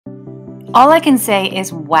All I can say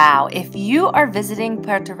is wow. If you are visiting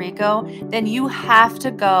Puerto Rico, then you have to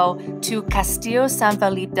go to Castillo San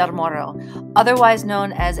Felipe del Morro, otherwise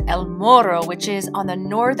known as El Morro, which is on the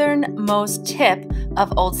northernmost tip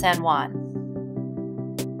of Old San Juan.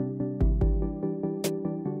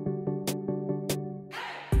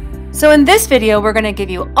 So in this video, we're going to give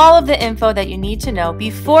you all of the info that you need to know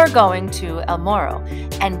before going to El Morro.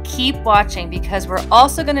 And keep watching because we're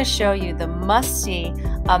also going to show you the must-see,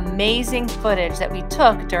 amazing footage that we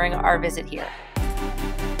took during our visit here.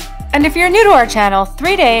 And if you're new to our channel,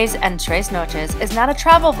 3 Days and Tres Noches is not a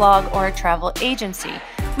travel vlog or a travel agency.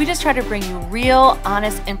 We just try to bring you real,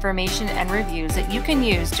 honest information and reviews that you can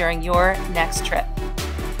use during your next trip.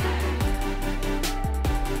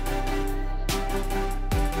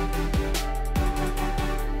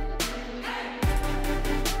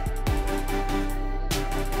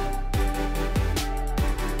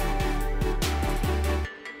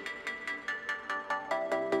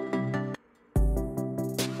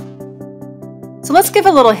 So let's give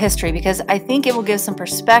a little history because I think it will give some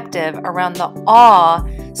perspective around the awe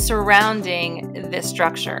surrounding this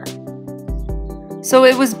structure. So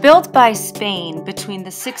it was built by Spain between the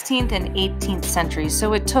 16th and 18th centuries.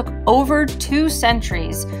 So it took over 2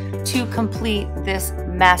 centuries to complete this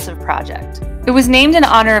massive project. It was named in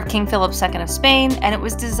honor of King Philip II of Spain, and it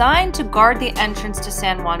was designed to guard the entrance to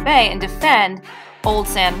San Juan Bay and defend Old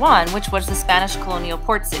San Juan, which was the Spanish colonial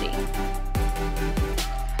port city.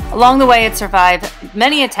 Along the way, it survived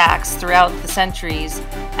many attacks throughout the centuries,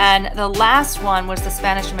 and the last one was the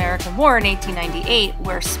Spanish-American War in 1898,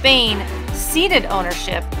 where Spain ceded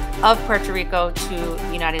ownership of Puerto Rico to the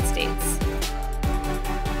United States.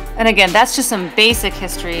 And again, that's just some basic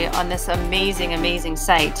history on this amazing, amazing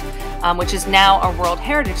site, which is now a World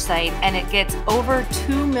Heritage Site, and it gets over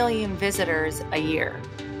 2 million visitors a year.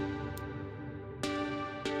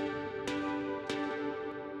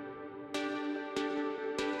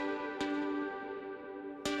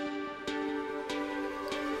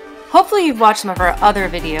 Hopefully you've watched some of our other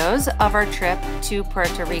videos of our trip to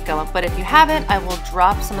Puerto Rico, but if you haven't, I will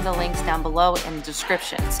drop some of the links down below in the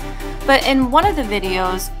descriptions. But in one of the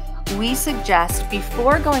videos, we suggest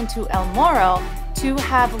before going to El Morro to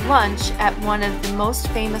have lunch at one of the most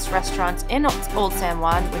famous restaurants in Old San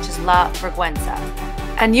Juan, which is La Vergüenza.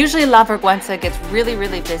 And usually La Vergüenza gets really,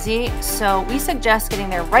 really busy, so we suggest getting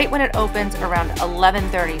there right when it opens around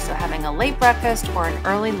 11:30, so having a late breakfast or an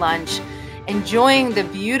early lunch, enjoying the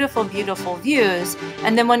beautiful, beautiful views,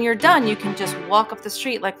 and then when you're done, you can just walk up the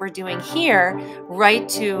street like we're doing here, right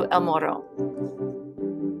to El Morro.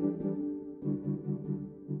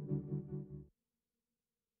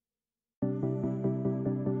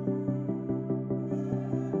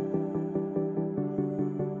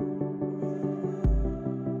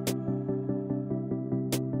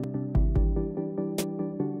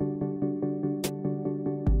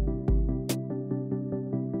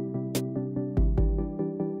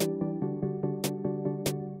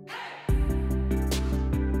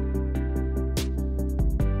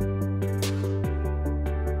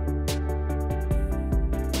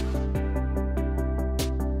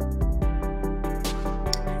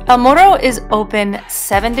 El Morro is open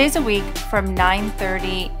 7 days a week from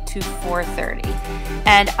 9:30 to 4:30.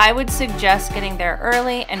 And I would suggest getting there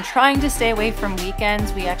early and trying to stay away from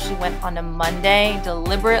weekends. We actually went on a Monday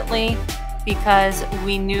deliberately because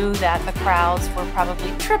we knew that the crowds were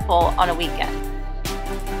probably triple on a weekend.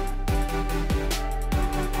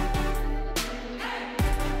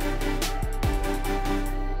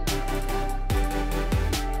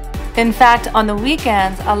 In fact, on the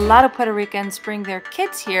weekends, a lot of Puerto Ricans bring their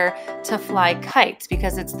kids here to fly kites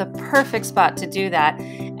because it's the perfect spot to do that.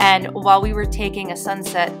 And while we were taking a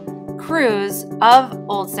sunset cruise of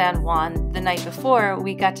Old San Juan the night before,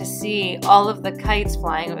 we got to see all of the kites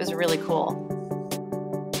flying. It was really cool.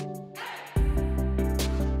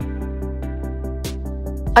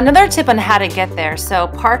 Another tip on how to get there. So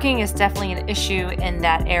parking is definitely an issue in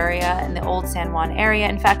that area, in the Old San Juan area.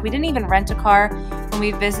 In fact, we didn't even rent a car when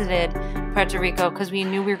we visited Puerto Rico because we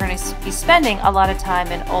knew we were going to be spending a lot of time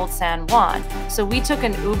in Old San Juan. So we took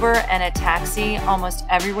an Uber and a taxi almost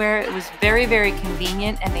everywhere. It was very, very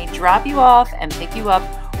convenient, and they drop you off and pick you up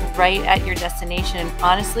right at your destination.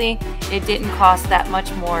 Honestly, it didn't cost that much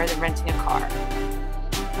more than renting a car.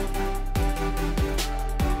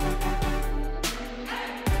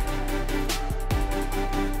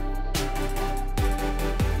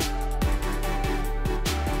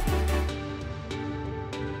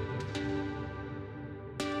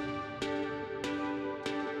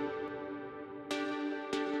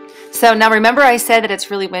 So now remember I said that it's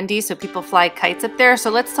really windy, so people fly kites up there. So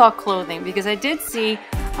let's talk clothing, because I did see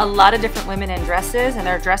a lot of different women in dresses, and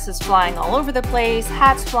their dresses flying all over the place,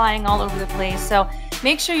 hats flying all over the place. So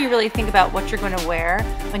make sure you really think about what you're going to wear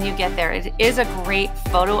when you get there. It is a great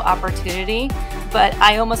photo opportunity, but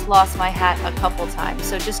I almost lost my hat a couple times.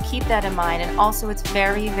 So just keep that in mind. And also it's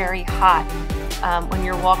very, very hot when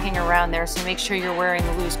you're walking around there. So make sure you're wearing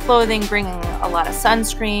loose clothing, bringing a lot of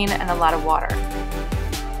sunscreen and a lot of water.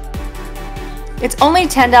 It's only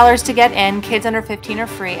 $10 to get in. Kids under 15 are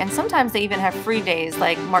free, and sometimes they even have free days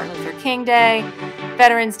like Martin Luther King Day,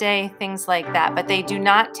 Veterans Day, things like that, but they do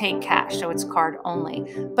not take cash, so it's card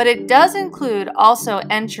only. But it does include also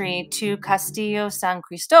entry to Castillo San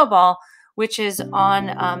Cristobal, which is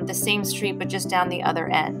on the same street but just down the other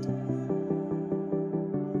end.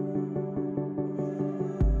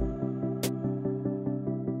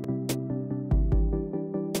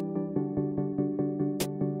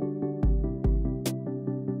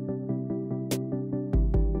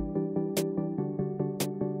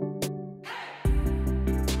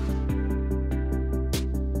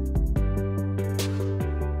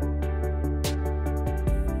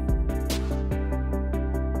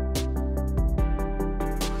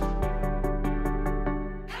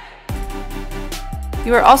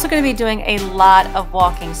 You are also going to be doing a lot of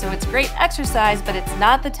walking, so it's great exercise, but it's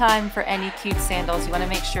not the time for any cute sandals. You want to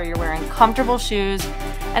make sure you're wearing comfortable shoes,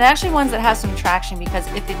 and actually ones that have some traction, because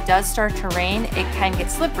if it does start to rain, it can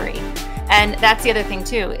get slippery. And that's the other thing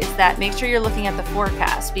too, is that make sure you're looking at the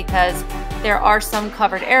forecast, because there are some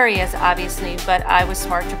covered areas, obviously, but I was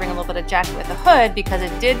smart to bring a little bit of jacket with a hood because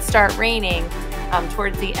it did start raining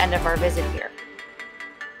towards the end of our visit here.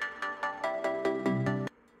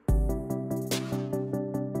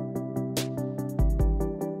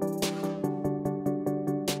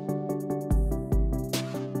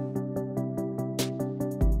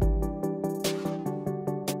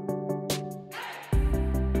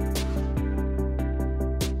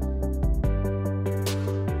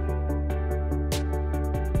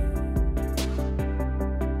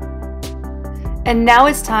 And now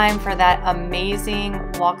it's time for that amazing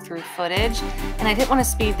walkthrough footage. And I didn't want to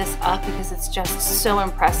speed this up because it's just so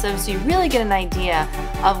impressive. So you really get an idea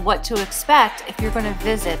of what to expect if you're going to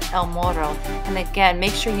visit El Morro. And again,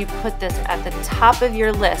 make sure you put this at the top of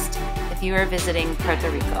your list if you are visiting Puerto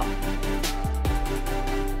Rico.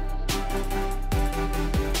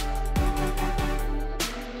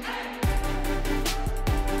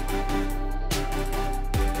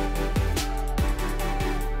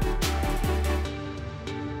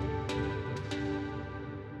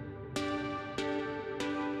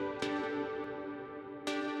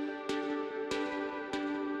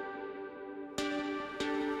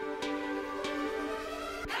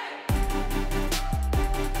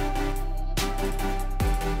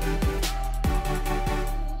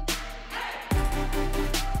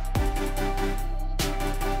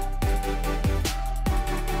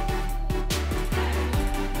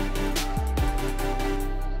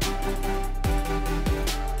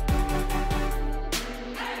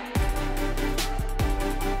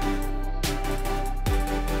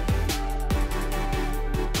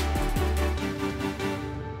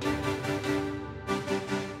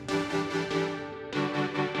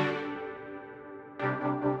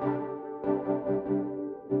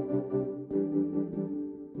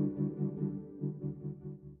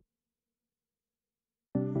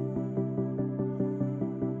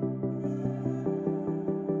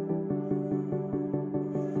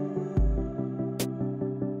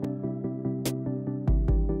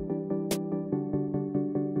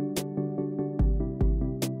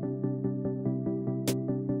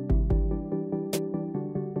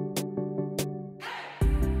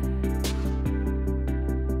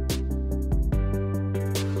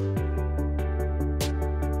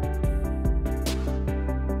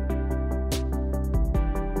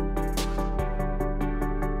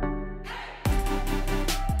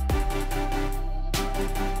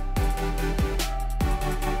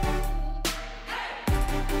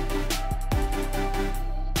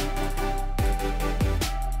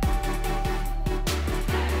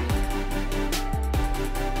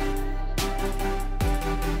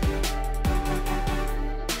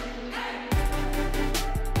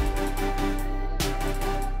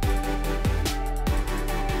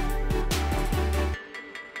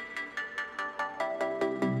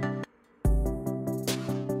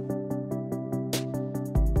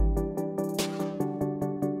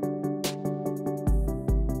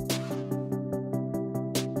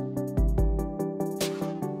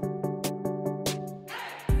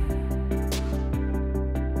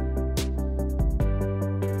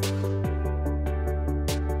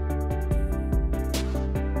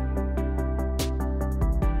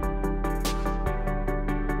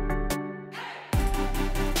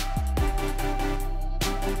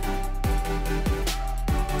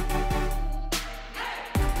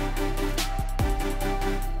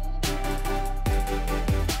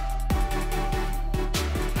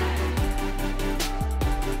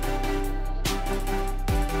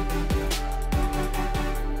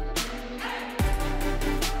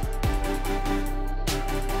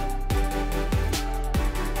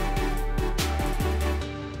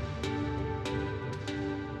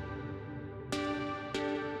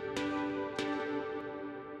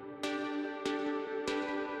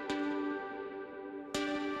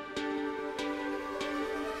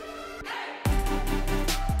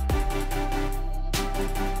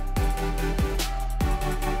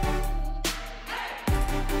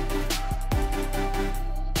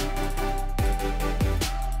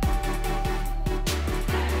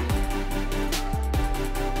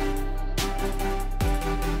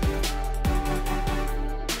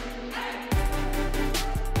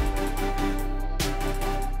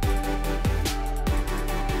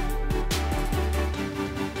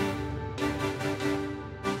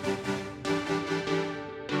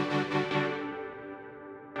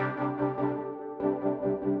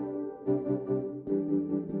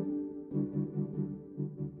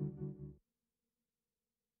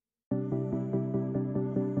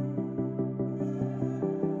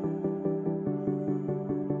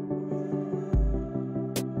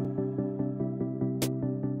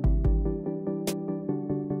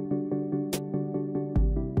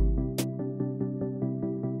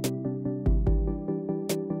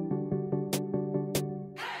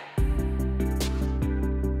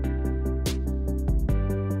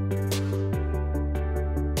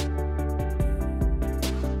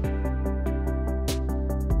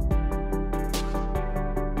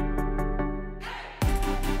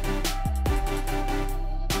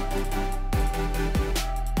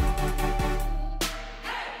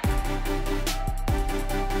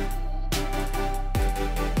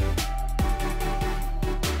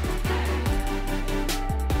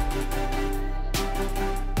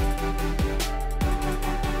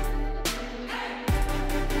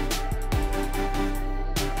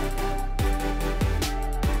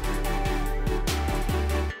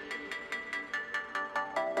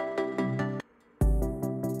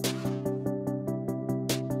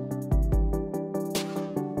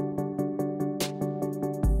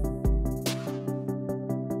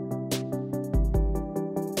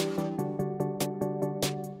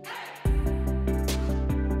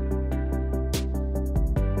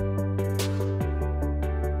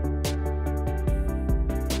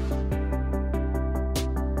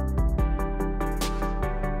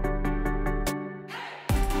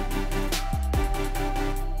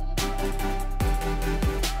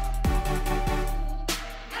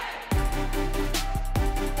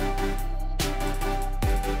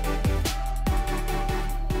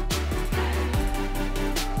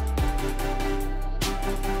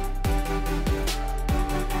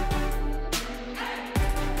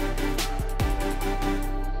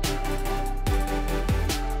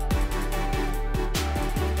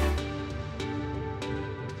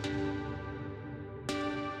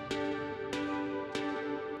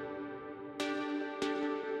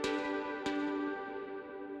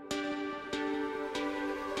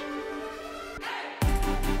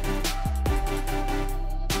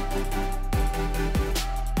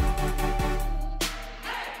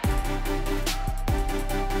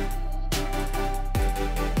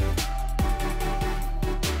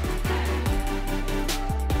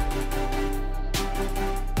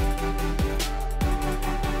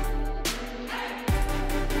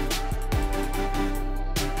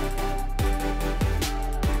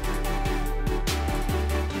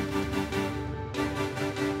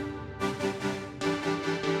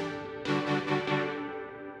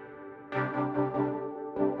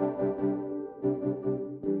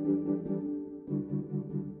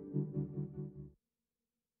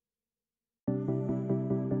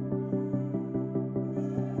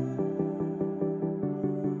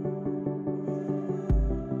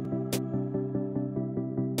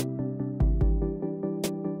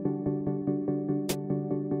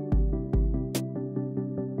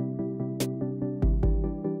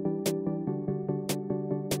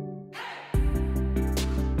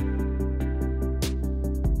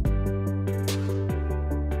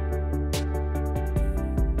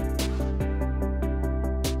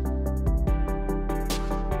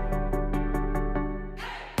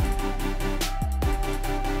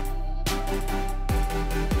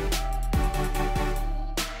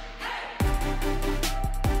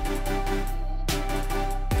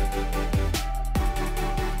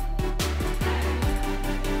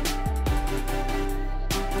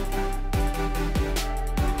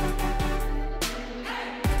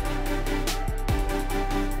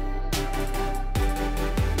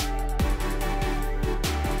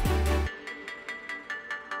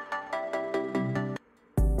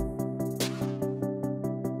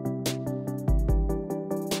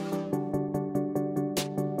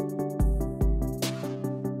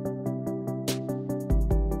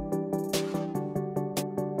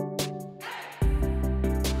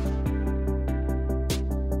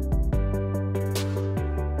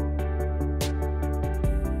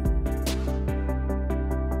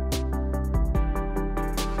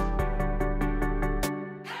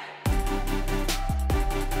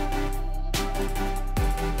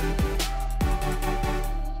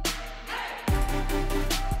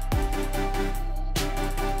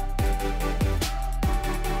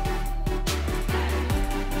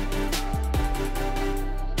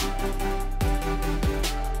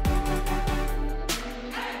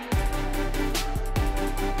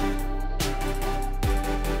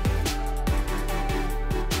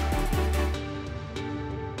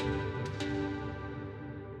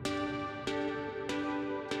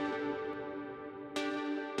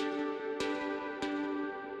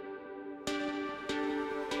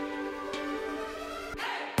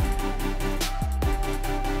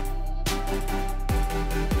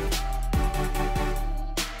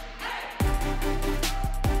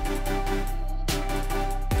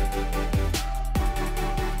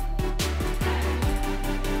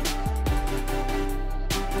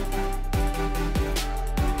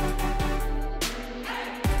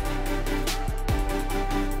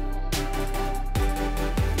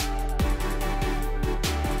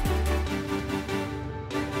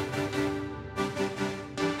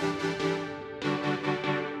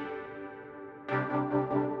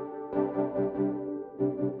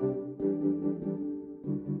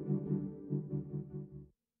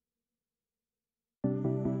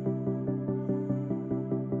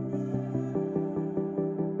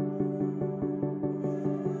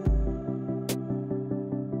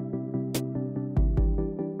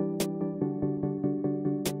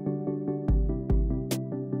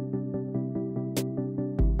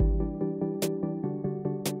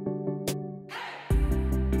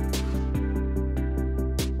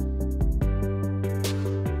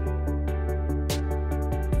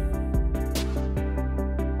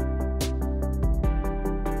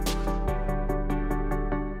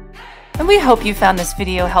 And we hope you found this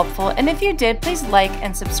video helpful, and if you did, please like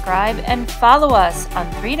and subscribe and follow us on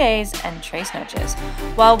 3 Days and Tres Noches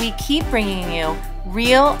while we keep bringing you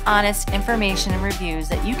real, honest information and reviews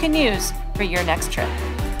that you can use for your next trip.